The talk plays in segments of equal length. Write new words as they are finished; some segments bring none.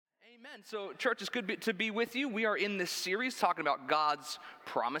Amen. So, church, it's good to be with you. We are in this series talking about God's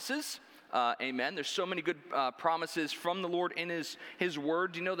promises. Amen. There's so many good promises from the Lord in His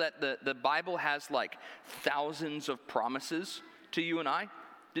Word. Do you know that the Bible has like thousands of promises to you and I?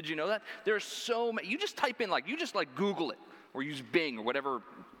 Did you know that? There's so many. You just type in you just Google it or use Bing or whatever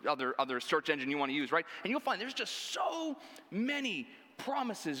other search engine you want to use, right? And you'll find there's just so many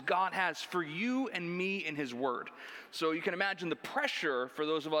promises God has for you and me in His Word. So you can imagine the pressure for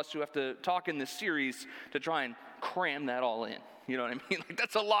those of us who have to talk in this series to try and cram that all in. You know what I mean?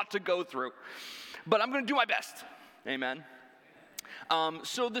 That's a lot to go through. But I'm going to do my best. Amen.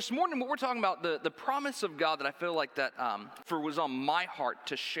 So this morning, what we're talking about, the promise of God that I feel like that was on my heart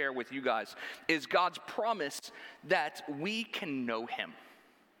to share with you guys is God's promise that we can know Him.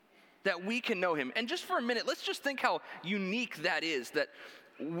 That we can know Him. And just for a minute, let's just think how unique that is, that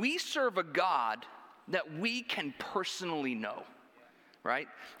we serve a God that we can personally know, right?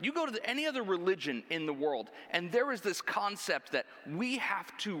 You go to any other religion in the world, and there is this concept that we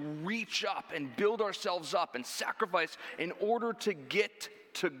have to reach up and build ourselves up and sacrifice in order to get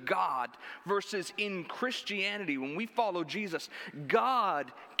to God, versus in Christianity, when we follow Jesus,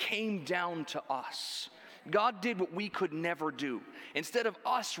 God came down to us. God did what we could never do. Instead of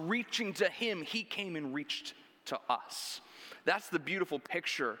us reaching to Him, He came and reached to us. That's the beautiful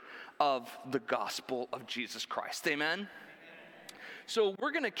picture of the gospel of Jesus Christ. Amen? So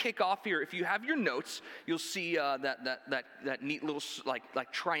we're going to kick off here. If you have your notes, you'll see that neat little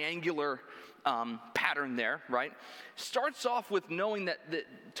like triangular pattern there, right? Starts off with knowing that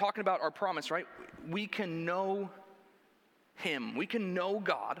talking about our promise, right? We can know Him. We can know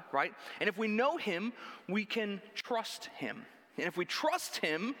God, right? And if we know Him, we can trust Him. And if we trust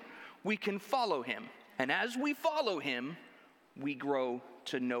Him, we can follow Him. And as we follow Him, we grow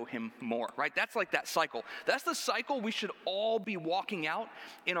to know Him more, right? That's like that cycle. That's the cycle we should all be walking out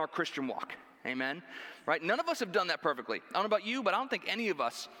in our Christian walk. Amen? Right? None of us have done that perfectly. I don't know about you, but I don't think any of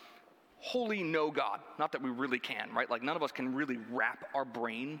us wholly know God. Not that we really can, right? Like none of us can really wrap our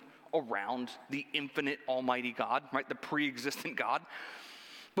brain around the infinite almighty God, right? The pre-existent God.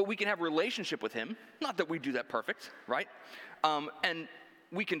 But we can have a relationship with Him. Not that we do that perfect, right? And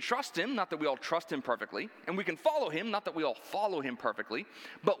we can trust Him, not that we all trust Him perfectly. And we can follow Him, not that we all follow Him perfectly.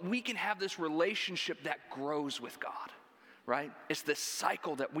 But we can have this relationship that grows with God, right? It's this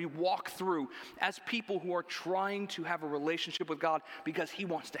cycle that we walk through as people who are trying to have a relationship with God because He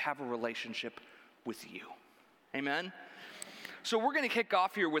wants to have a relationship with you. Amen? So we're going to kick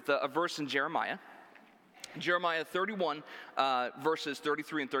off here with a verse in Jeremiah. Jeremiah 31, verses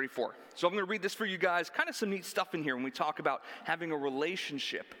 33 and 34. So I'm going to read this for you guys. Kind of some neat stuff in here when we talk about having a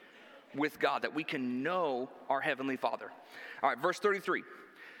relationship with God, that we can know our Heavenly Father. All right, verse 33.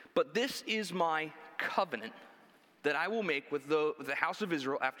 But this is my covenant that I will make with the house of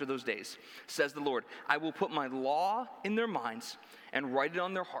Israel after those days, says the Lord. I will put my law in their minds and write it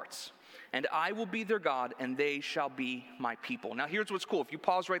on their hearts. And I will be their God, and they shall be my people. Now, here's what's cool. If you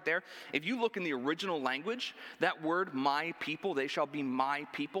pause right there, if you look in the original language, that word, my people, they shall be my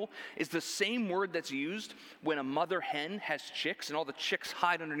people, is the same word that's used when a mother hen has chicks, and all the chicks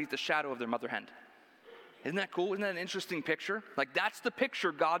hide underneath the shadow of their mother hen. Isn't that cool? Isn't that an interesting picture? Like, that's the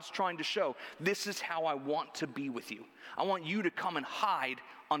picture God's trying to show. This is how I want to be with you. I want you to come and hide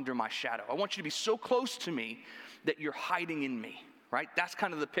under my shadow. I want you to be so close to me that you're hiding in me. Right? That's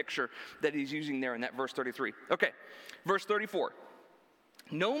kind of the picture that he's using there in that verse 33. Okay, verse 34.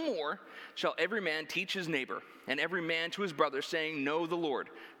 No more shall every man teach his neighbor, and every man to his brother, saying, know the Lord.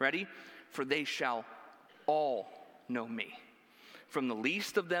 Ready? For they shall all know me. From the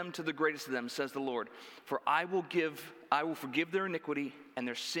least of them to the greatest of them, says the Lord. For I will forgive their iniquity, and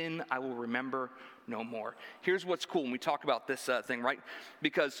their sin I will remember no more. Here's what's cool when we talk about this thing, right?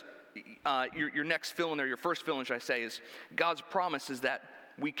 Because your next fill-in, or your first fill-in, should I say, is God's promise is that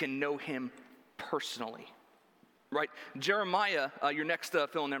we can know Him personally, right? Jeremiah, your next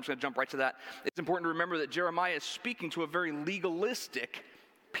fill-in there, I'm just going to jump right to that. It's important to remember that Jeremiah is speaking to a very legalistic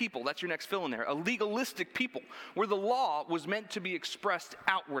people. That's your next fill-in there. A legalistic people, where the law was meant to be expressed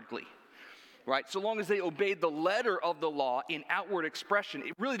outwardly, right? So long as they obeyed the letter of the law in outward expression,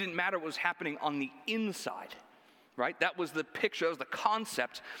 it really didn't matter what was happening on the inside. Right? That was the picture, that was the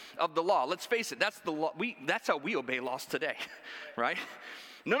concept of the law. Let's face it, that's the law. That's how we obey laws today, right?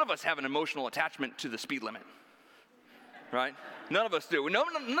 None of us have an emotional attachment to the speed limit, right? None of us do. None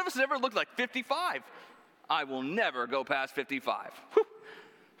of us has ever looked like 55. I will never go past 55. Whew.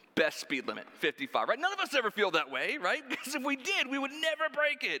 Best speed limit, 55, right? None of us ever feel that way, right? Because if we did, we would never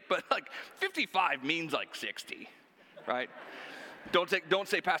break it. But 55 means 60, right? Don't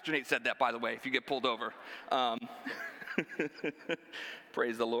say Pastor Nate said that, by the way, if you get pulled over.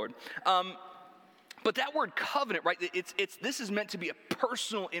 Praise the Lord. But that word covenant, right, this is meant to be a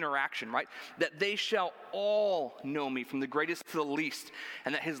personal interaction, right? That they shall all know me, from the greatest to the least,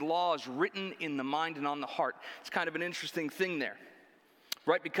 and that his law is written in the mind and on the heart. It's kind of an interesting thing there,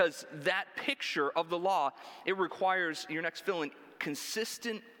 right? Because that picture of the law, it requires, your next fill-in,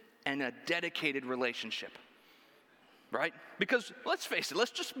 consistent and a dedicated relationship. Right? Because let's face it,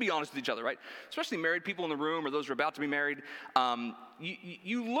 let's just be honest with each other, right? Especially married people in the room or those who are about to be married.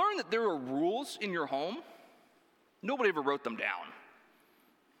 You learn that there are rules in your home. Nobody ever wrote them down,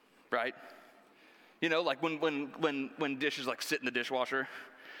 right? You know, like when dishes like sit in the dishwasher,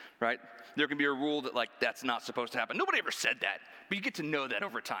 right? There can be a rule that like that's not supposed to happen. Nobody ever said that, but you get to know that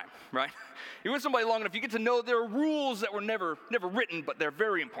over time, right? You're with somebody long enough, you get to know there are rules that were never written, but they're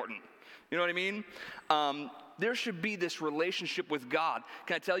very important. You know what I mean? There should be this relationship with God.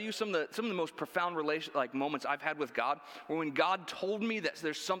 Can I tell you some of the most profound moments I've had with God, where when God told me that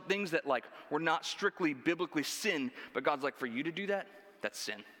there's some things that like were not strictly biblically sin, but God's like, for you to do that, that's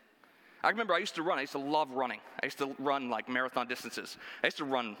sin. I remember I used to love running. I used to run like marathon distances. I used to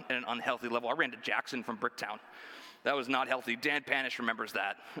run at an unhealthy level. I ran to Jackson from Bricktown. That was not healthy. Dan Panish remembers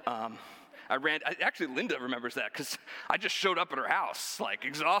that. Actually Linda remembers that because I just showed up at her house, like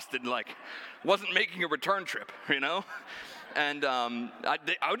exhausted, like wasn't making a return trip, you know? And I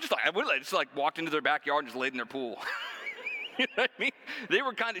just walked into their backyard and just laid in their pool. You know what I mean? They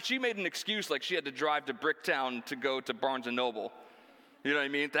were she made an excuse like she had to drive to Bricktown to go to Barnes & Noble. You know what I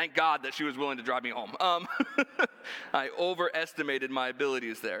mean? Thank God that she was willing to drive me home. I overestimated my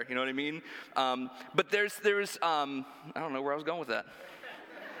abilities there. You know what I mean? But there's I don't know where I was going with that.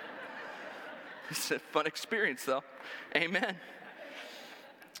 It's a fun experience, though. Amen.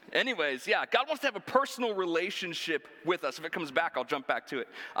 Anyways, yeah, God wants to have a personal relationship with us. If it comes back, I'll jump back to it.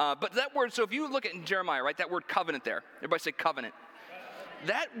 But that word, so if you look at in Jeremiah, right, that word covenant there. Everybody say covenant.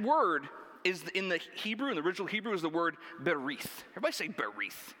 That word is in the Hebrew, in the original Hebrew, is the word berith. Everybody say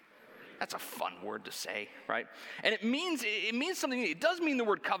berith. That's a fun word to say, right? And it means something. It does mean the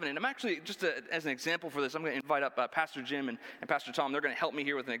word covenant. I'm actually, just as an example for this, I'm going to invite up Pastor Jim and Pastor Tom. They're going to help me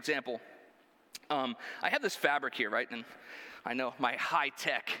here with an example. I have this fabric here, right? And I know my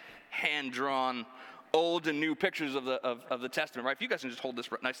high-tech, hand-drawn, old and new pictures of the Testament, right? If you guys can just hold this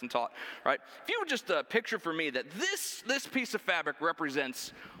nice and taut, right? If you would just picture for me that this piece of fabric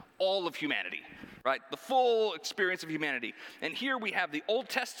represents all of humanity, right? The full experience of humanity. And here we have the Old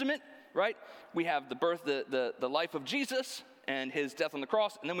Testament, right? We have the birth, the life of Jesus and his death on the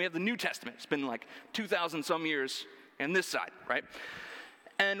cross. And then we have the New Testament. It's been like 2,000 some years on this side, right?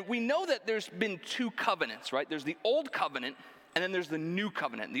 And we know that there's been two covenants, right? There's the Old Covenant, and then there's the New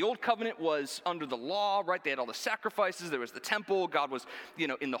Covenant. And the Old Covenant was under the law, right? They had all the sacrifices. There was the temple. God was,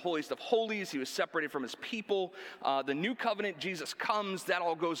 in the holiest of holies. He was separated from his people. The New Covenant, Jesus comes. That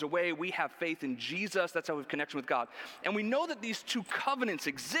all goes away. We have faith in Jesus. That's how we have connection with God. And we know that these two covenants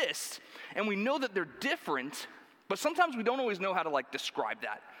exist, and we know that they're different, but sometimes we don't always know how to, describe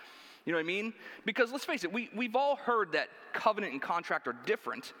that. You know what I mean? Because let's face it, we've all heard that covenant and contract are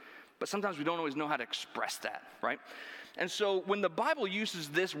different, but sometimes we don't always know how to express that, right? And so when the Bible uses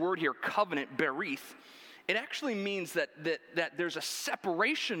this word here, covenant, berith, it actually means that there's a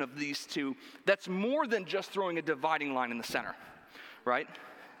separation of these two that's more than just throwing a dividing line in the center, right?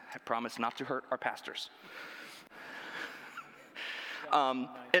 I promise not to hurt our pastors.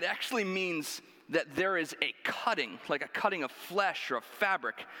 It actually means that there is a cutting, like a cutting of flesh or of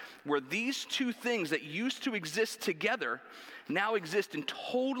fabric, where these two things that used to exist together now exist in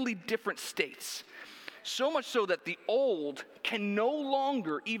totally different states. So much so that the old can no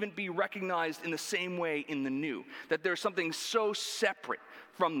longer even be recognized in the same way in the new. That there's something so separate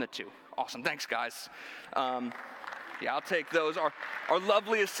from the two. Awesome, thanks guys. Yeah, I'll take those. Our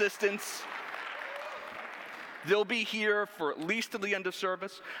lovely assistants, they'll be here for at least till the end of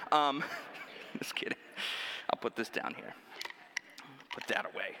service. Just kidding. I'll put this down here. Put that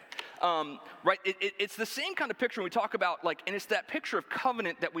away. Right, it's the same kind of picture when we talk about, and it's that picture of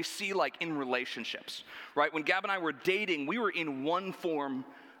covenant that we see, in relationships, right? When Gab and I were dating, we were in one form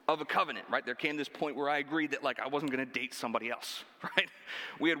of a covenant, right? There came this point where I agreed that, I wasn't going to date somebody else, right?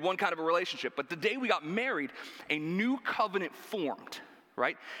 We had one kind of a relationship, but the day we got married, a new covenant formed,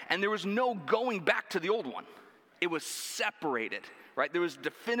 right? And there was no going back to the old one. It was separated, right? There was a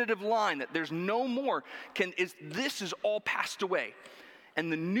definitive line that there's no more, this is all passed away. And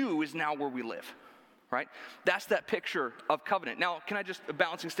the new is now where we live, right? That's that picture of covenant. Now, can I just, a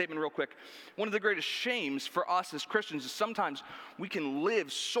balancing statement real quick? One of the greatest shames for us as Christians is sometimes we can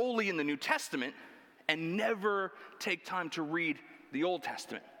live solely in the New Testament and never take time to read the Old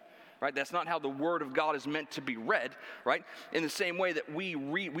Testament, right? That's not how the Word of God is meant to be read, right? In the same way that we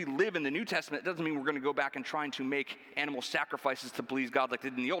live in the New Testament, it doesn't mean we're going to go back and trying to make animal sacrifices to please God like they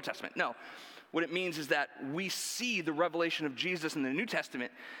did in the Old Testament. No. What it means is that we see the revelation of Jesus in the New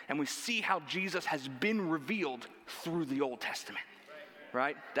Testament, and we see how Jesus has been revealed through the Old Testament,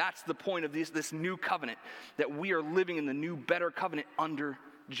 right? That's the point of this new covenant, that we are living in the new, better covenant under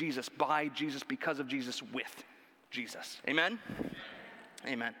Jesus, by Jesus, because of Jesus, with Jesus. Amen?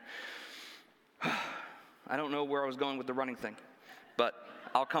 Amen. I don't know where I was going with the running thing, but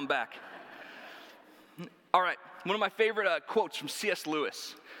I'll come back. All right, one of my favorite quotes from C.S.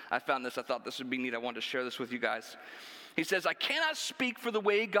 Lewis. I found this. I thought this would be neat. I wanted to share this with you guys. He says, "I cannot speak for the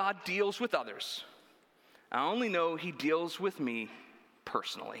way God deals with others. I only know he deals with me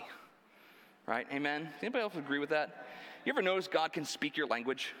personally." Right? Amen? Anybody else agree with that? You ever notice God can speak your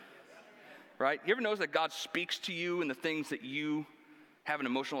language? Right? You ever notice that God speaks to you in the things that you have an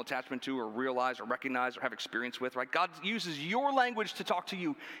emotional attachment to or realize or recognize or have experience with, right? God uses your language to talk to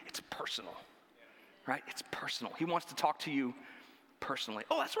you. It's personal, right? It's personal. He wants to talk to you personally.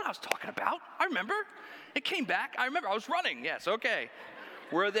 Oh, that's what I was talking about. I remember. It came back. I remember. I was running. Yes, okay.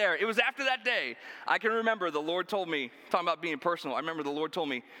 We're there. It was after that day. I can remember the Lord told me, talking about being personal, I remember the Lord told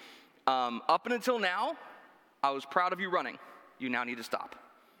me, up and until now, I was proud of you running. You now need to stop.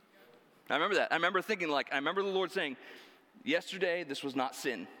 I remember that. I remember thinking I remember the Lord saying, yesterday, this was not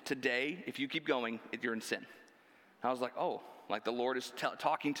sin. Today, if you keep going, you're in sin. I was like, oh, like the Lord is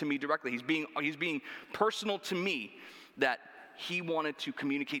talking to me directly. He's being personal to me, that he wanted to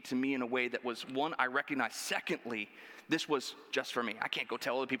communicate to me in a way that was, one, I recognize. Secondly, this was just for me. I can't go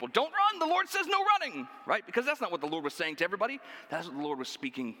tell other people, don't run, the Lord says no running, right? Because that's not what the Lord was saying to everybody. That's what the Lord was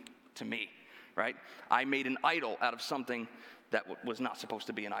speaking to me, right? I made an idol out of something that was not supposed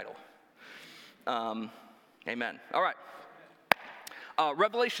to be an idol. Amen. All right.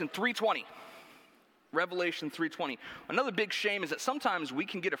 Revelation 3:20. Revelation 3:20. Another big shame is that sometimes we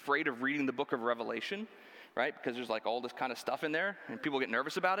can get afraid of reading the book of Revelation, right? Because there's all this kind of stuff in there, and people get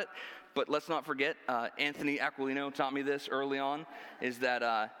nervous about it. But let's not forget, Anthony Aquilino taught me this early on, is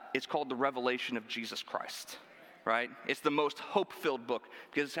that it's called the Revelation of Jesus Christ, right? It's the most hope-filled book,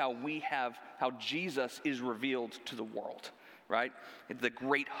 because it's how Jesus is revealed to the world, right? It's the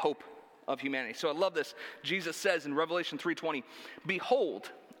great hope of humanity. So I love this. Jesus says in Revelation 3:20,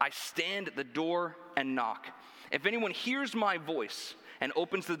 "Behold, I stand at the door and knock. If anyone hears my voice and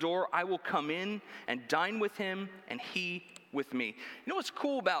opens the door, I will come in and dine with him and he with me." You know what's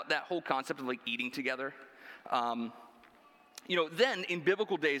cool about that whole concept of eating together? Then in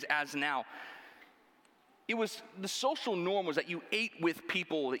biblical days as now, it was the social norm was that you ate with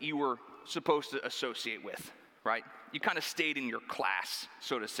people that you were supposed to associate with, right? You kind of stayed in your class,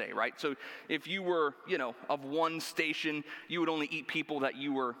 so to say, right? So if you were, of one station, you would only eat people that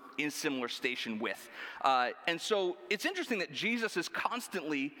you were in similar station with. And so it's interesting that Jesus is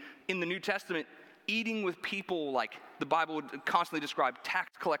constantly, in the New Testament, eating with people like the Bible would constantly describe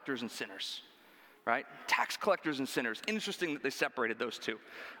tax collectors and sinners, right? Tax collectors and sinners. Interesting that they separated those two,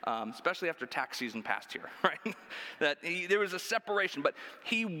 especially after tax season passed here, right? There was a separation, but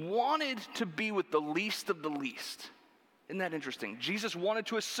he wanted to be with the least of the least. Isn't that interesting? Jesus wanted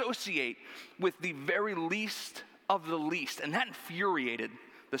to associate with the very least of the least, and that infuriated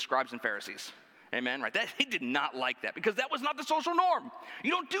the scribes and Pharisees. Amen, right? He did not like that, because that was not the social norm.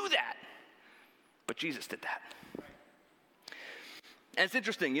 You don't do that. But Jesus did that. And it's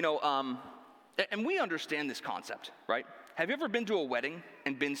interesting, and we understand this concept, right? Have you ever been to a wedding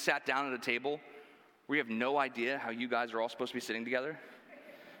and been sat down at a table where you have no idea how you guys are all supposed to be sitting together?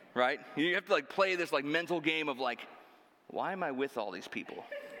 Right? You have to play this mental game of why am I with all these people?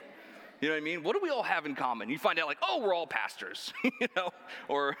 You know what I mean? What do we all have in common? You find out we're all pastors,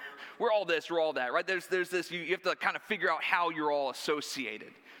 or we're all this, we're all that, right? There's this, you have to kind of figure out how you're all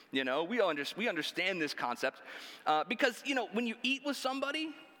associated. We understand this concept because, when you eat with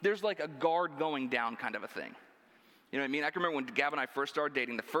somebody, there's a guard going down kind of a thing. You know what I mean? I can remember when Gavin and I first started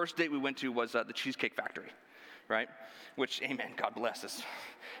dating, the first date we went to was the Cheesecake Factory, right? Which, amen, God bless us.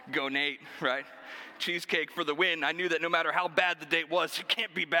 Go Nate, right? Cheesecake for the win. I knew that no matter how bad the date was, it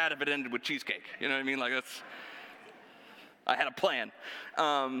can't be bad if it ended with cheesecake. You know what I mean? I had a plan.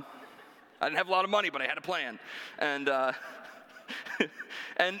 I didn't have a lot of money, but I had a plan. And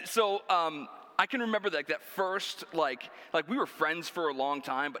and so I can remember that first, we were friends for a long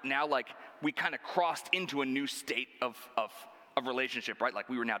time, but now we kind of crossed into a new state of relationship, right?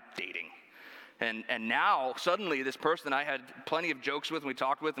 We were now dating. And now, suddenly, this person I had plenty of jokes with and we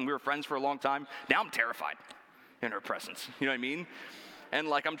talked with and we were friends for a long time, now I'm terrified in her presence. You know what I mean? And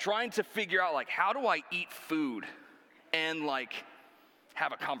I'm trying to figure out, how do I eat food and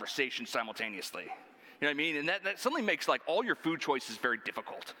have a conversation simultaneously. You know what I mean? And that suddenly makes like all your food choices very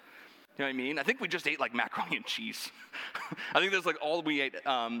difficult. You know what I mean? I think we just ate like macaroni and cheese. I think that's like all we ate. They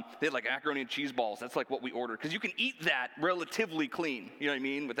had like macaroni and cheese balls. That's like what we ordered. Because you can eat that relatively clean, you know what I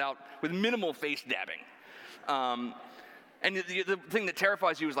mean? With minimal face dabbing. And the thing that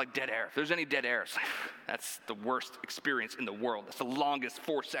terrifies you is like dead air. If there's any dead air, it's like, that's the worst experience in the world. That's the longest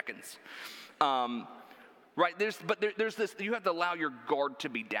 4 seconds. Right? There's this, you have to allow your guard to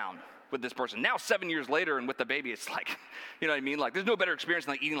be down with this person. Now 7 years later and with the baby, it's like, you know what I mean? Like there's no better experience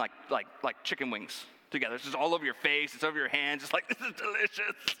than like eating like chicken wings together. It's just all over your face, it's over your hands. It's like, this is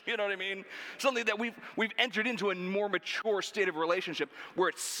delicious. You know what I mean? Something that we've entered into a more mature state of relationship where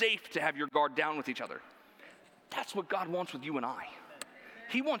it's safe to have your guard down with each other. That's what God wants with you and I.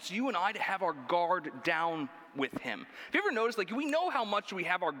 He wants you and I to have our guard down with him. Have you ever noticed, like, we know how much we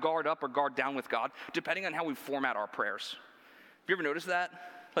have our guard up or guard down with God depending on how we format our prayers. Have you ever noticed that?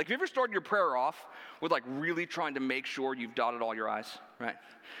 Like, have you ever started your prayer off with, like, really trying to make sure you've dotted all your I's, right?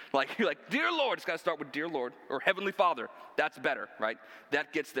 Like, you're like, Dear Lord, it's got to start with Dear Lord, or Heavenly Father. That's better, right?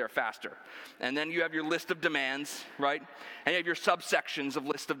 That gets there faster. And then you have your list of demands, right? And you have your subsections of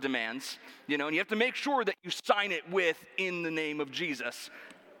list of demands, you know, and you have to make sure that you sign it with, in the name of Jesus.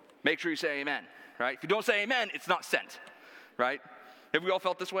 Make sure you say amen, right? If you don't say amen, it's not sent, right? Have we all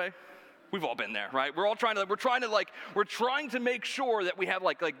felt this way? We've all been there, right? We're trying to make sure that we have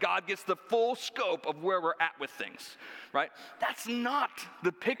like God gets the full scope of where we're at with things, right? That's not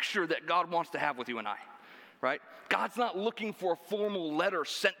the picture that God wants to have with you and I, right? God's not looking for a formal letter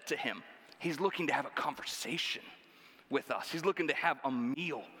sent to him. He's looking to have a conversation with us. He's looking to have a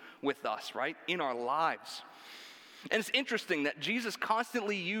meal with us, right? In our lives. And it's interesting that Jesus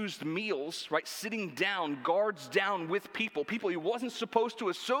constantly used meals, right, sitting down, guards down with people he wasn't supposed to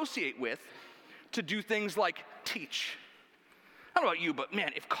associate with, to do things like teach. I don't know about you, but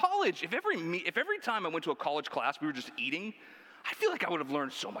man, if every time I went to a college class we were just eating, I feel like I would have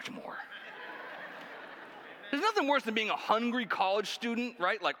learned so much more. There's nothing worse than being a hungry college student,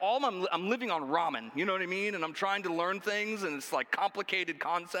 right? Like I'm living on ramen, you know what I mean? And I'm trying to learn things, and it's like complicated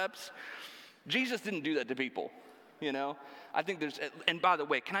concepts. Jesus didn't do that to people. You know, I think and by the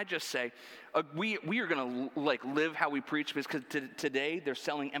way, can I just say, we are going to like live how we preach, because today they're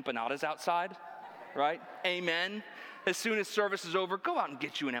selling empanadas outside, right? Amen. As soon as service is over, go out and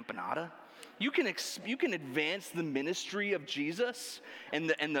get you an empanada. You can advance the ministry of Jesus and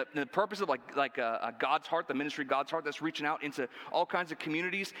the purpose of like God's heart, the ministry of God's heart that's reaching out into all kinds of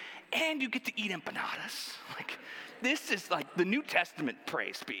communities, and you get to eat empanadas. Like, this is like the New Testament,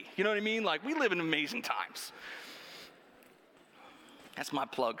 praise be. You know what I mean? Like, we live in amazing times. That's my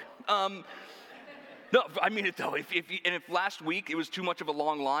plug. No, I mean it though. If last week it was too much of a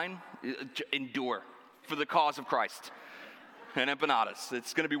long line, endure for the cause of Christ and empanadas.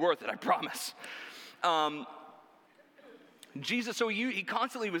 It's going to be worth it, I promise. Jesus, so he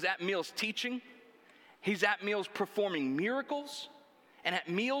constantly was at meals teaching. He's at meals performing miracles. And at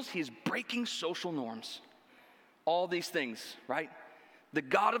meals, he's breaking social norms. All these things, right? The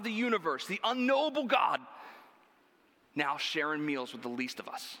God of the universe, the unknowable God, now sharing meals with the least of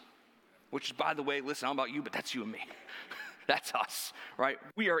us. Which, by the way, listen, I don't know about you, but that's you and me. That's us, right?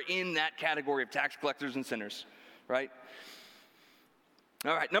 We are in that category of tax collectors and sinners, right?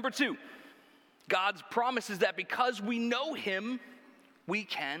 All right, number 2. God's promise is that because we know him, we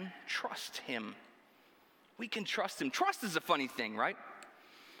can trust him. We can trust him. Trust is a funny thing, right?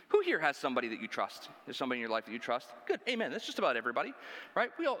 Who here has somebody that you trust? There's somebody in your life that you trust? Good, amen. That's just about everybody, right?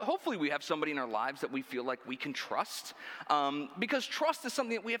 Hopefully we have somebody in our lives that we feel like we can trust, because trust is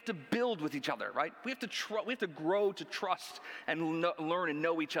something that we have to build with each other, right? We have to grow to trust and learn and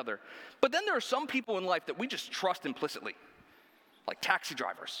know each other. But then there are some people in life that we just trust implicitly, like taxi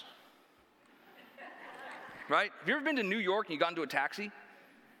drivers, right? Have you ever been to New York and you got into a taxi?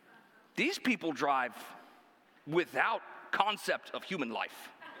 These people drive without concept of human life.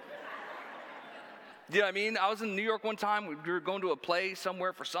 You know what I mean? I was in New York one time. We were going to a play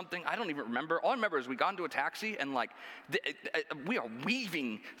somewhere for something. I don't even remember. All I remember is we got into a taxi, and like we are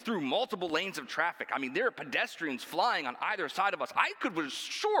weaving through multiple lanes of traffic. I mean, there are pedestrians flying on either side of us. I was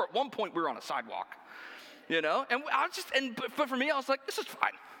sure at one point we were on a sidewalk, you know? And but for me, I was like, this is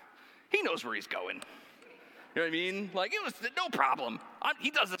fine. He knows where he's going. You know what I mean? Like, it was no problem.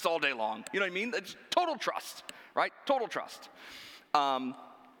 He does this all day long. You know what I mean? It's total trust, right? Total trust.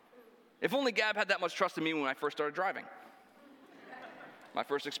 If only Gab had that much trust in me when I first started driving. My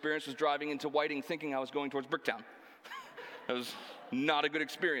first experience was driving into Whiting thinking I was going towards Bricktown. It was not a good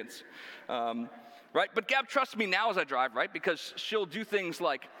experience, right? But Gab trusts me now as I drive, right? Because she'll do things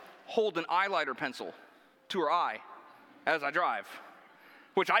like hold an eyeliner pencil to her eye as I drive.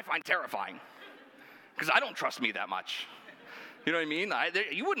 which I find terrifying because I don't trust me that much. You know what I mean?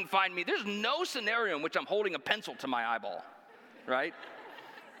 You wouldn't find me. There's no scenario in which I'm holding a pencil to my eyeball, right?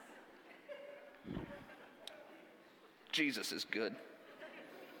 Jesus is good.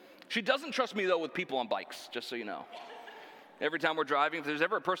 She doesn't trust me, though, with people on bikes, just so you know. Every time we're driving, if there's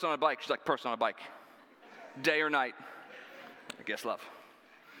ever a person on a bike, she's like, person on a bike. Day or night. I guess love.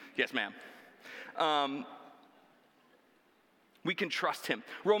 Yes, ma'am. We can trust him.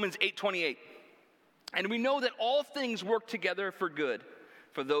 Romans 8:28. And we know that all things work together for good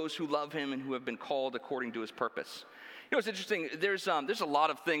for those who love him and who have been called according to his purpose. You know, it's interesting. There's a lot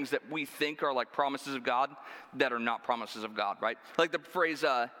of things that we think are like promises of God that are not promises of God, right? Like the phrase,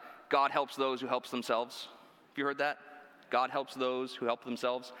 God helps those who help themselves. Have you heard that? God helps those who help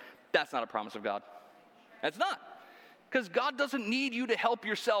themselves. That's not a promise of God. That's not. Because God doesn't need you to help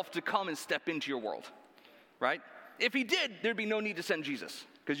yourself to come and step into your world, right? If he did, there'd be no need to send Jesus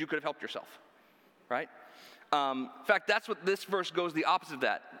because you could have helped yourself, right? In fact, that's what this verse goes the opposite of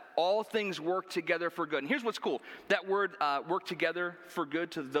that. All things work together for good. And here's what's cool. That word, work together for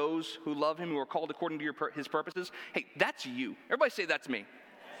good to those who love him, who are called according to his purposes. Hey, that's you. Everybody say, that's me.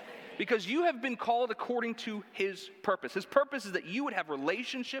 Because you have been called according to his purpose. His purpose is that you would have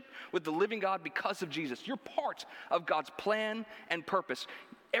relationship with the living God because of Jesus. You're part of God's plan and purpose.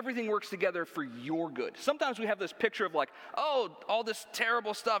 Everything works together for your good. Sometimes we have this picture of like, oh, all this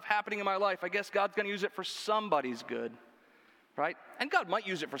terrible stuff happening in my life. I guess God's going to use it for somebody's good, right? And God might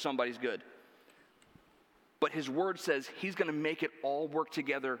use it for somebody's good. But his word says he's going to make it all work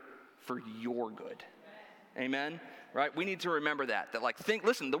together for your good. Amen? Right? We need to remember that like,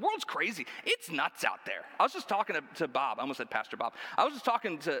 listen, the world's crazy. It's nuts out there. I was just talking to Bob. I almost said Pastor Bob. I was just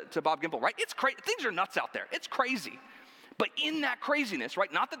talking to Bob Gimple, right? It's crazy. Things are nuts out there. It's crazy. But in that craziness, right?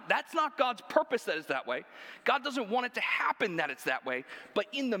 That's not God's purpose that is that way. God doesn't want it to happen that it's that way. But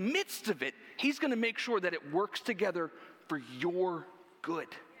in the midst of it, he's going to make sure that it works together for your good.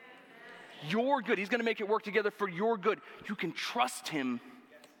 Your good. He's going to make it work together for your good. You can trust him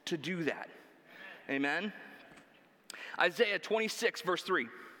to do that. Amen? Isaiah 26, verse 3.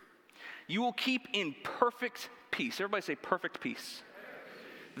 You will keep in perfect peace. Everybody say perfect peace.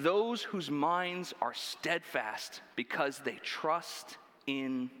 Those whose minds are steadfast because they trust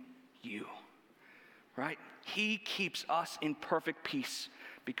in you. Right? He keeps us in perfect peace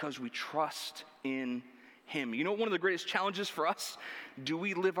because we trust in him. You know one of the greatest challenges for us? Do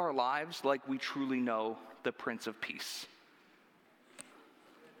we live our lives like we truly know the Prince of Peace?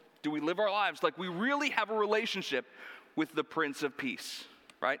 Do we live our lives like we really have a relationship with the Prince of Peace,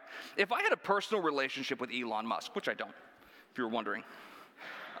 right? If I had a personal relationship with Elon Musk, which I don't, if you were wondering,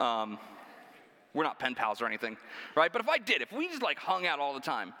 we're not pen pals or anything, right? But if I did, if we just like hung out all the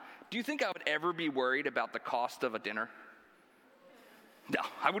time, do you think I would ever be worried about the cost of a dinner? No,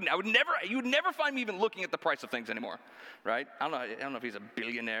 I wouldn't. You would never find me even looking at the price of things anymore, right? I don't know if he's a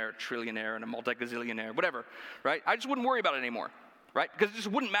billionaire, trillionaire, and a multi-gazillionaire, whatever, right? I just wouldn't worry about it anymore, right? Because it just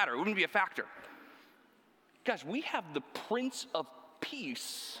wouldn't matter. It wouldn't be a factor. Guys, we have the Prince of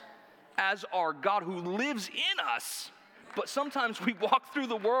Peace as our God who lives in us. But sometimes we walk through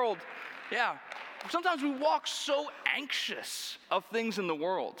the world, sometimes we walk so anxious of things in the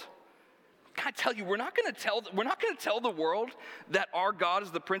world. Can I tell you, we're not going to tell the world that our God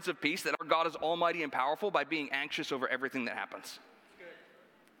is the Prince of Peace, that our God is almighty and powerful by being anxious over everything that happens.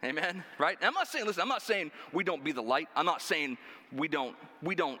 Amen, right? And I'm not saying we don't be the light. I'm not saying we don't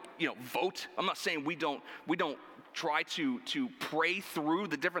vote. I'm not saying we don't try to pray through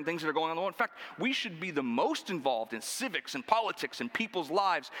the different things that are going on in the world. In fact, we should be the most involved in civics and politics and people's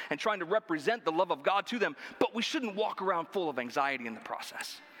lives and trying to represent the love of God to them, but we shouldn't walk around full of anxiety in the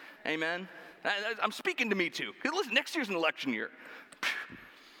process. Amen? I'm speaking to me too. Listen, next year's an election year.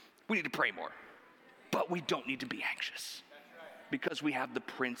 We need to pray more, but we don't need to be anxious. Because we have the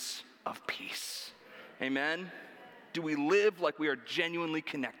Prince of Peace. Amen? Do we live like we are genuinely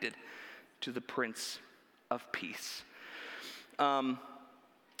connected to the Prince of Peace? Your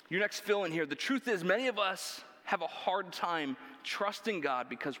next fill in here. The truth is, many of us have a hard time trusting God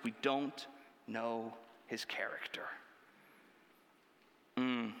because we don't know his character.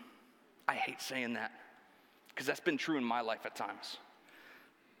 I hate saying that because that's been true in my life at times.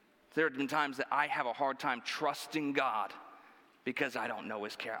 There have been times that I have a hard time trusting God because I didn't know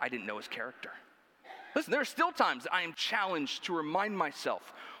his character. Listen, there are still times that I am challenged to remind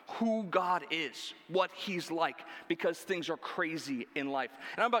myself who God is, what he's like, because things are crazy in life.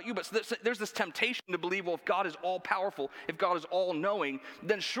 And I don't know about you, but there's this temptation to believe, well, if God is all-powerful, if God is all-knowing,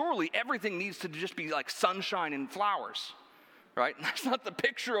 then surely everything needs to just be like sunshine and flowers, right? And that's not the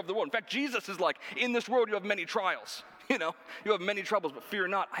picture of the world. In fact, Jesus is like, in this world you have many trials. You have many troubles, but fear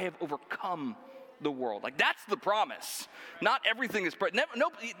not, I have overcome the world. Like, that's the promise. Not everything is perfect.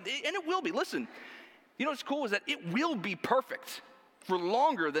 Nope, and it will be. Listen, what's cool is that it will be perfect for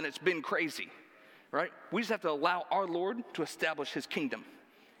longer than it's been crazy, right? We just have to allow our Lord to establish his kingdom.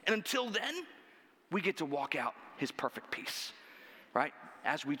 And until then, we get to walk out his perfect peace, right?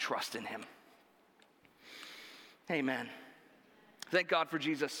 As we trust in him. Amen. Thank God for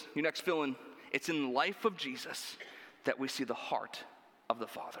Jesus. Your next fill-in, it's in the life of Jesus that we see the heart of the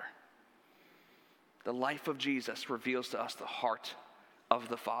Father. The life of Jesus reveals to us the heart of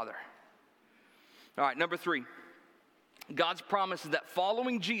the Father. All right, number 3. God's promise is that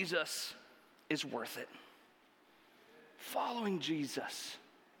following Jesus is worth it. Following Jesus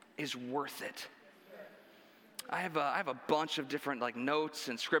is worth it. I have a bunch of different notes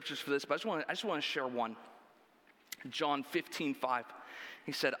and scriptures for this, but I just want to share one. John 15:5.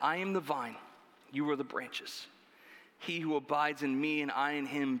 He said, I am the vine, you are the branches. He who abides in me and I in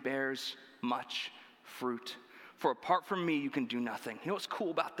him bears much fruit. For apart from me, you can do nothing. You know what's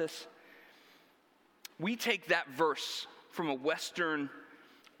cool about this? We take that verse from a Western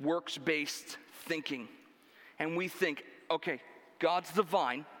works-based thinking, and we think, okay, God's the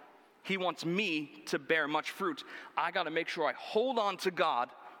vine. He wants me to bear much fruit. I got to make sure I hold on to God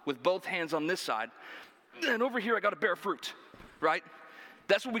with both hands on this side, and over here I got to bear fruit, right?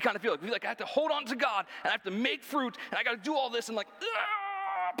 That's what we kind of feel like. We feel like I have to hold on to God, and I have to make fruit, and I got to do all this, and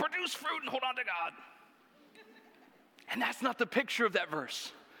produce fruit and hold on to God. And that's not the picture of that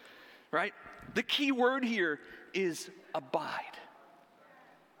verse, right? The key word here is abide,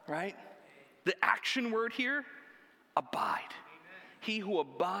 right? The action word here, abide. He who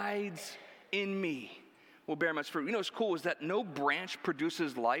abides in me will bear much fruit. What's cool is that no branch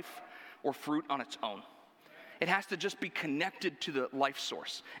produces life or fruit on its own. It has to just be connected to the life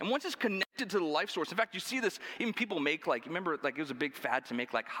source. And once it's connected to the life source, in fact, you see this, even people make remember it was a big fad to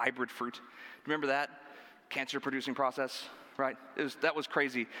make hybrid fruit. Remember that? Cancer-producing process, right? That was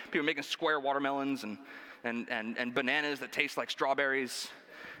crazy. People making square watermelons and bananas that taste like strawberries,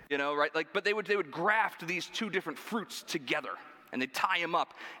 right? But they would graft these two different fruits together, and they'd tie them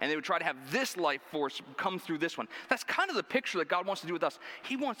up, and they would try to have this life force come through this one. That's kind of the picture that God wants to do with us.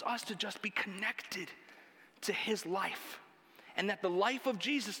 He wants us to just be connected to his life, and that the life of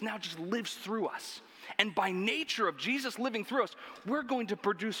Jesus now just lives through us. And by nature of Jesus living through us, we're going to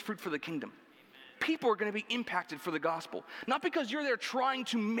produce fruit for the kingdom. People are going to be impacted for the gospel. Not because you're there trying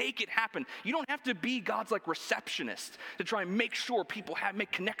to make it happen. You don't have to be God's receptionist to try and make sure people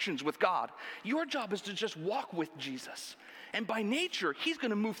make connections with God. Your job is to just walk with Jesus. And by nature, he's going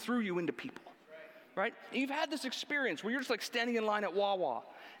to move through you into people. Right? And you've had this experience where you're just standing in line at Wawa,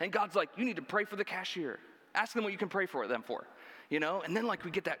 and God's like, you need to pray for the cashier. Ask them what you can pray for them for. And then we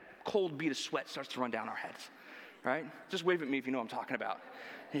get that cold bead of sweat starts to run down our heads. Right? Just wave at me if you know what I'm talking about.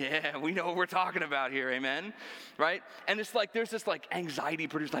 Yeah, we know what we're talking about here, amen? Right? And it's there's this anxiety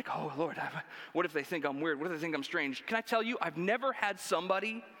produced, oh Lord, what if they think I'm weird? What if they think I'm strange? Can I tell you, I've never had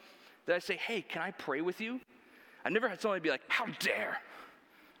somebody that I say, hey, can I pray with you? I've never had somebody be like, how dare?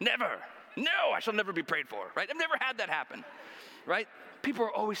 Never. No, I shall never be prayed for, right? I've never had that happen, right? People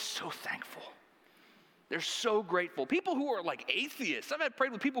are always so thankful. They're so grateful. People who are atheists, I've had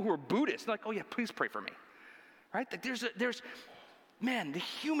prayed with people who are Buddhists. They're like, oh yeah, please pray for me, right? Man, the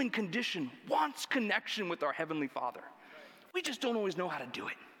human condition wants connection with our Heavenly Father. We just don't always know how to do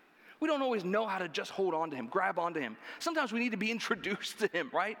it. We don't always know how to just hold on to him, grab onto him. Sometimes we need to be introduced to him,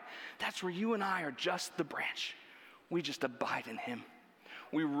 right? That's where you and I are just the branch. We just abide in him.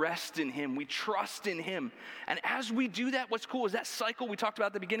 We rest in him. We trust in him. And as we do that, what's cool is that cycle we talked about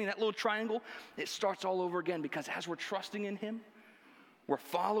at the beginning, that little triangle, it starts all over again, because as we're trusting in him, we're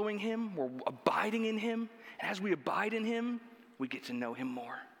following him, we're abiding in him. And as we abide in him, we get to know him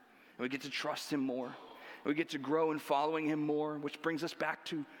more, and we get to trust him more, and we get to grow in following him more, which brings us back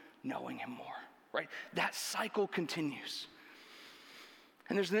to knowing him more, right? That cycle continues.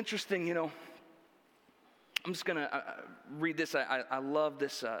 And there's an interesting, I'm just going to read this. I love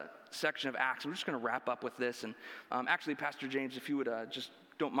this section of Acts. We're just going to wrap up with this. And actually, Pastor James, if you would just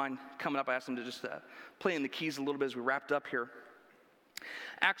don't mind coming up, I asked him to just play in the keys a little bit as we wrapped up here.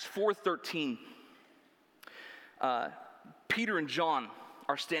 Acts 4:13. Peter and John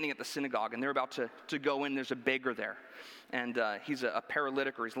are standing at the synagogue, and they're about to go in. There's a beggar there, and he's a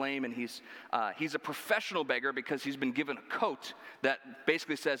paralytic, or he's lame, and he's a professional beggar because he's been given a coat that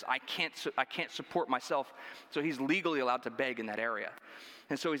basically says, I can't support myself, so he's legally allowed to beg in that area.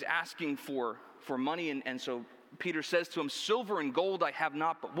 And so he's asking for money, and so Peter says to him, silver and gold I have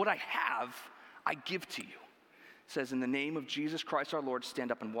not, but what I have I give to you. says, in the name of Jesus Christ our Lord,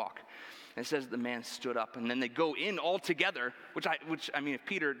 stand up and walk. And it says the man stood up, and then they go in all together, which I mean, if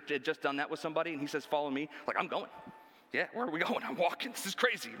Peter had just done that with somebody and he says, follow me, like, I'm going. Yeah, where are we going? I'm walking. This is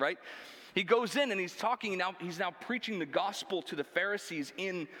crazy, right? He goes in and he's talking, and he's now preaching the gospel to the Pharisees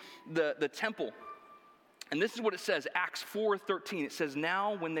in the temple. And this is what it says, Acts 4:13. It says,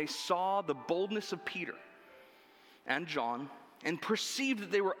 now when they saw the boldness of Peter and John and perceived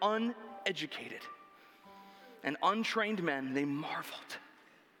that they were uneducated and untrained men, they marveled.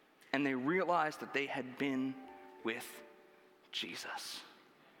 And they realized that they had been with Jesus.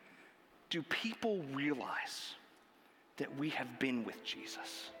 Do people realize that we have been with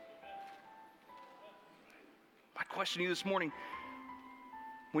Jesus? My question to you this morning,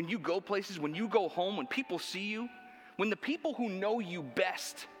 when you go places, when you go home, when people see you, when the people who know you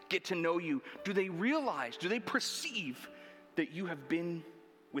best get to know you, do they realize, do they perceive that you have been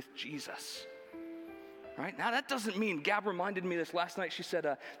with Jesus? Right? Now that doesn't mean, Gab reminded me this last night, she said,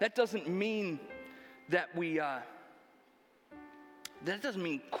 that doesn't mean that that doesn't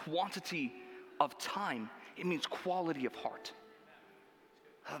mean quantity of time, it means quality of heart.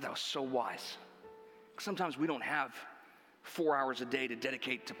 I thought that was so wise. Sometimes we don't have 4 hours a day to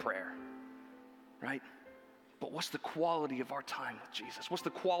dedicate to prayer, right? But what's the quality of our time with Jesus? What's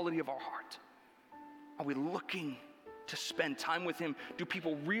the quality of our heart? Are we looking to spend time with him? Do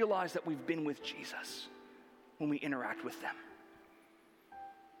people realize that we've been with Jesus when we interact with them?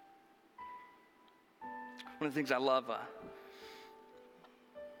 One of the things I love,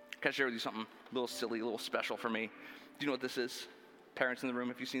 can I share with you something a little silly, a little special for me? Do you know what this is? Parents in the room,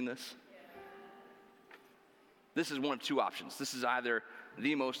 have you seen this? This is one of two options. This is either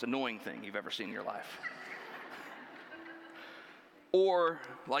the most annoying thing you've ever seen in your life. Or,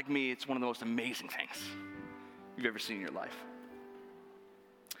 like me, it's one of the most amazing things you've ever seen in your life.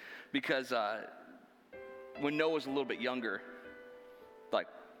 Because when Noah was a little bit younger, like,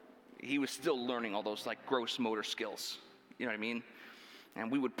 he was still learning all those, like, gross motor skills. You know what I mean? And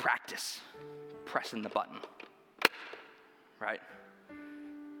we would practice pressing the button, right?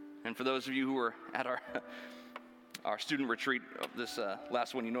 And for those of you who were at our student retreat, this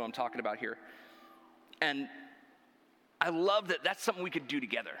last one, you know what I'm talking about here. And I love that that's something we could do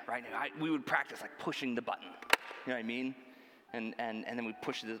together, right? We would practice like pushing the button, you know what I mean? And then we'd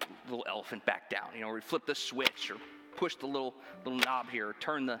push the little elephant back down, you know, or we'd flip the switch or push the little knob here, or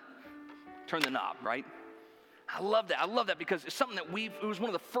turn the knob, right? I love that because it's something that it was one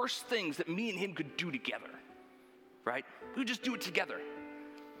of the first things that me and him could do together, right? We would just do it together.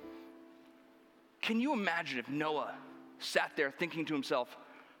 Can you imagine if Noah sat there thinking to himself,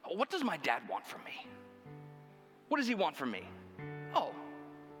 oh, what does my dad want from me? What does he want from me? Oh,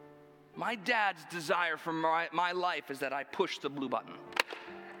 my dad's desire for my life is that I push the blue button,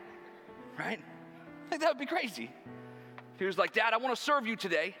 right? Like, that would be crazy. He was like, Dad, I want to serve you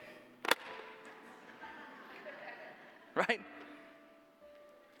today. Right?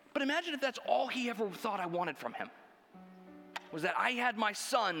 But imagine if that's all he ever thought I wanted from him, was that I had my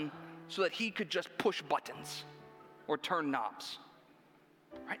son so that he could just push buttons or turn knobs.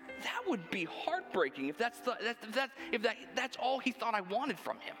 Right? That would be heartbreaking if that's all he thought I wanted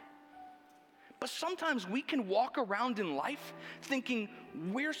from him. But sometimes we can walk around in life thinking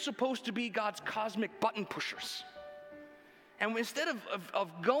we're supposed to be God's cosmic button pushers. And instead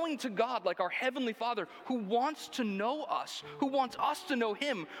of going to God like our Heavenly Father who wants to know us, who wants us to know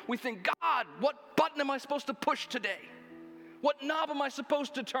him, we think, God, what button am I supposed to push today? What knob am I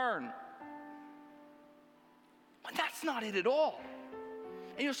supposed to turn? But that's not it at all.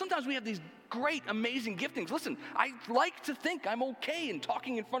 And you know, sometimes we have these great, amazing giftings. Listen, I like to think I'm okay in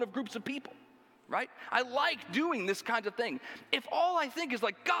talking in front of groups of people, right? I like doing this kind of thing. If all I think is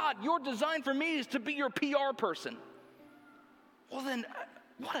like, God, your design for me is to be your PR person, well then,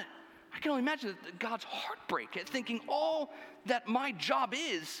 I can only imagine God's heartbreak at thinking all that my job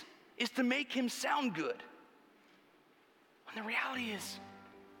is to make him sound good. And the reality is,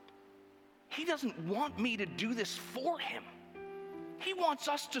 he doesn't want me to do this for him. He wants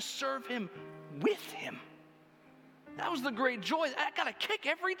us to serve him with him. That was the great joy. I got a kick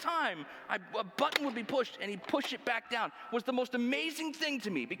every time a button would be pushed and he'd push it back down. It was the most amazing thing to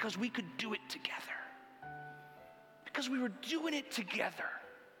me because we could do it together. Because we were doing it together.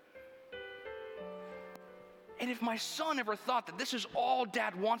 And if my son ever thought that this is all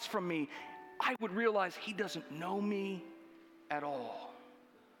Dad wants from me, I would realize he doesn't know me at all.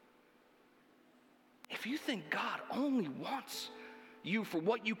 If you think God only wants you for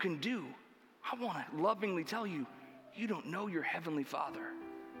what you can do, I want to lovingly tell you, you don't know your Heavenly Father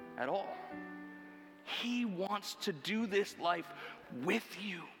at all. He wants to do this life with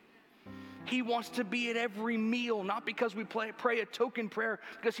you. He wants to be at every meal, not because we pray a token prayer,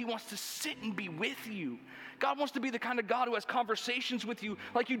 because he wants to sit and be with you. God wants to be the kind of God who has conversations with you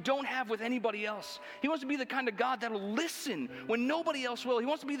like you don't have with anybody else. He wants to be the kind of God that will listen when nobody else will. He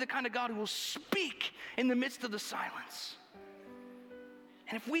wants to be the kind of God who will speak in the midst of the silence.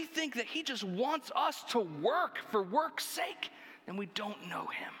 And if we think that he just wants us to work for work's sake, then we don't know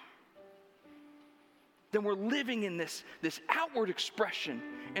him. Then we're living in this outward expression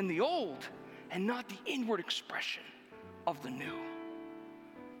in the old and not the inward expression of the new.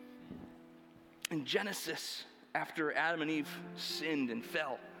 In Genesis, after Adam and Eve sinned and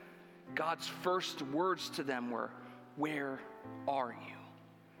fell, God's first words to them were, "Where are you?"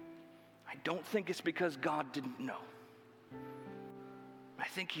 I don't think it's because God didn't know. I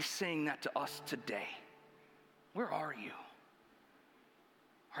think he's saying that to us today. Where are you?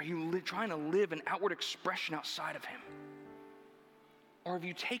 Are you trying to live an outward expression outside of him? Or have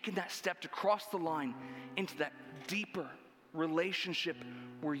you taken that step to cross the line into that deeper relationship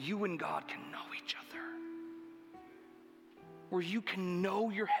where you and God can know each other? Where you can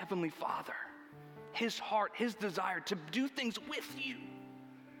know your Heavenly Father, his heart, his desire to do things with you,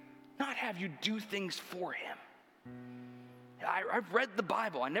 not have you do things for him. I've read the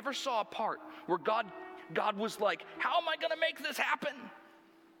Bible. I never saw a part where God was like, how am I going to make this happen?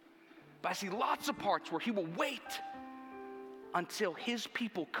 But I see lots of parts where he will wait until his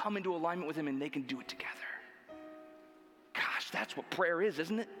people come into alignment with him and they can do it together. Gosh, that's what prayer is,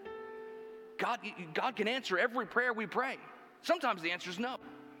 isn't it? God can answer every prayer we pray. Sometimes the answer is no.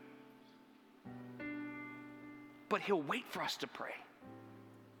 But he'll wait for us to pray,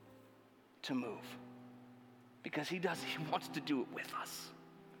 to move. Because he wants to do it with us.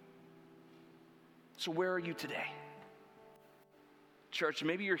 So where are you today? Church,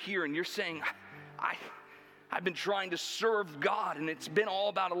 maybe you're here and you're saying, I've been trying to serve God, and it's been all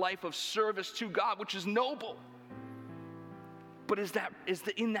about a life of service to God, which is noble. But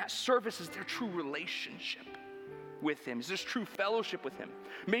in that service, is there true relationship with him? Is there true fellowship with him?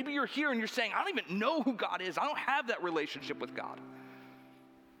 Maybe you're here and you're saying, I don't even know who God is. I don't have that relationship with God.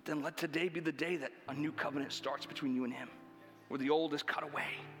 Then let today be the day that a new covenant starts between you and him, where the old is cut away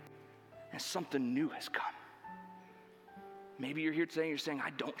and something new has come. Maybe you're here today and you're saying, I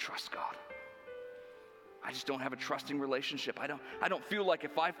don't trust God. I just don't have a trusting relationship. I don't feel like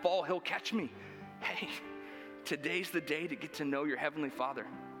if I fall, he'll catch me. Hey, today's the day to get to know your Heavenly Father,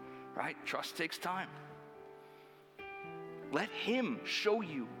 right? Trust takes time. Let him show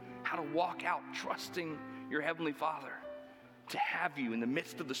you how to walk out trusting your Heavenly Father to have you in the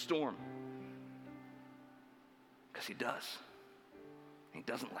midst of the storm. Because he does. He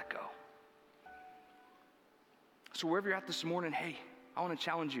doesn't let go. So wherever you're at this morning, hey, I want to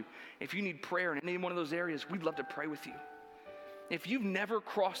challenge you. If you need prayer in any one of those areas, we'd love to pray with you. If you've never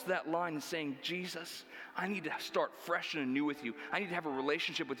crossed that line and saying, Jesus, I need to start fresh and anew with you. I need to have a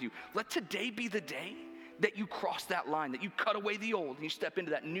relationship with you. Let today be the day that you cross that line, that you cut away the old and you step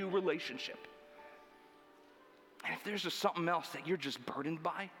into that new relationship. And if there's just something else that you're just burdened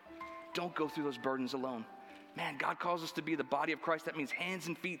by, don't go through those burdens alone. Man, God calls us to be the body of Christ. That means hands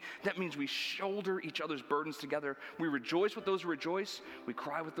and feet. That means we shoulder each other's burdens together. We rejoice with those who rejoice. We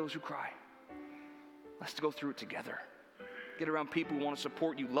cry with those who cry. Let's go through it together. Get around people who want to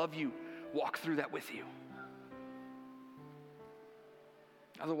support you, love you, walk through that with you.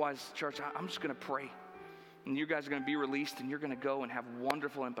 Otherwise, church, I'm just going to pray. And you guys are going to be released and you're going to go and have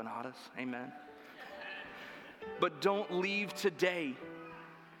wonderful empanadas. Amen. But don't leave today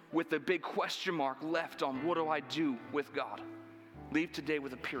with a big question mark left on what do I do with God. Leave today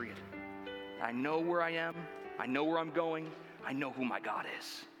with a period. I know where I am. I know where I'm going. I know who my God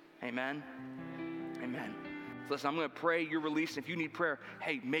is. Amen. Amen. So listen, I'm going to pray. You're released. If you need prayer,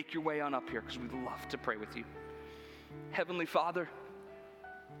 hey, make your way on up here because we'd love to pray with you. Heavenly Father,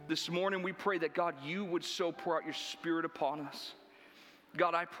 this morning we pray that, God, you would so pour out your Spirit upon us.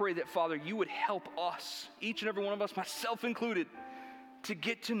 God, I pray that, Father, you would help us, each and every one of us, myself included, to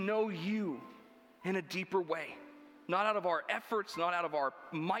get to know you in a deeper way. Not out of our efforts, not out of our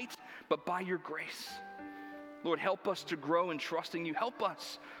might, but by your grace. Lord, help us to grow in trusting you. Help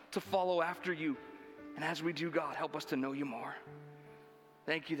us to follow after you. And as we do, God, help us to know you more.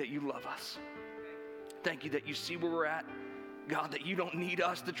 Thank you that you love us. Thank you that you see where we're at. God, that you don't need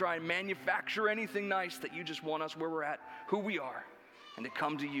us to try and manufacture anything nice, that you just want us where we're at, who we are, and to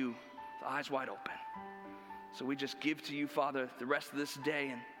come to you with eyes wide open. So we just give to you, Father, the rest of this day,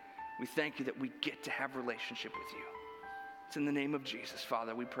 and we thank you that we get to have a relationship with you. It's in the name of Jesus,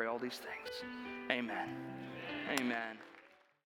 Father, we pray all these things. Amen. Amen.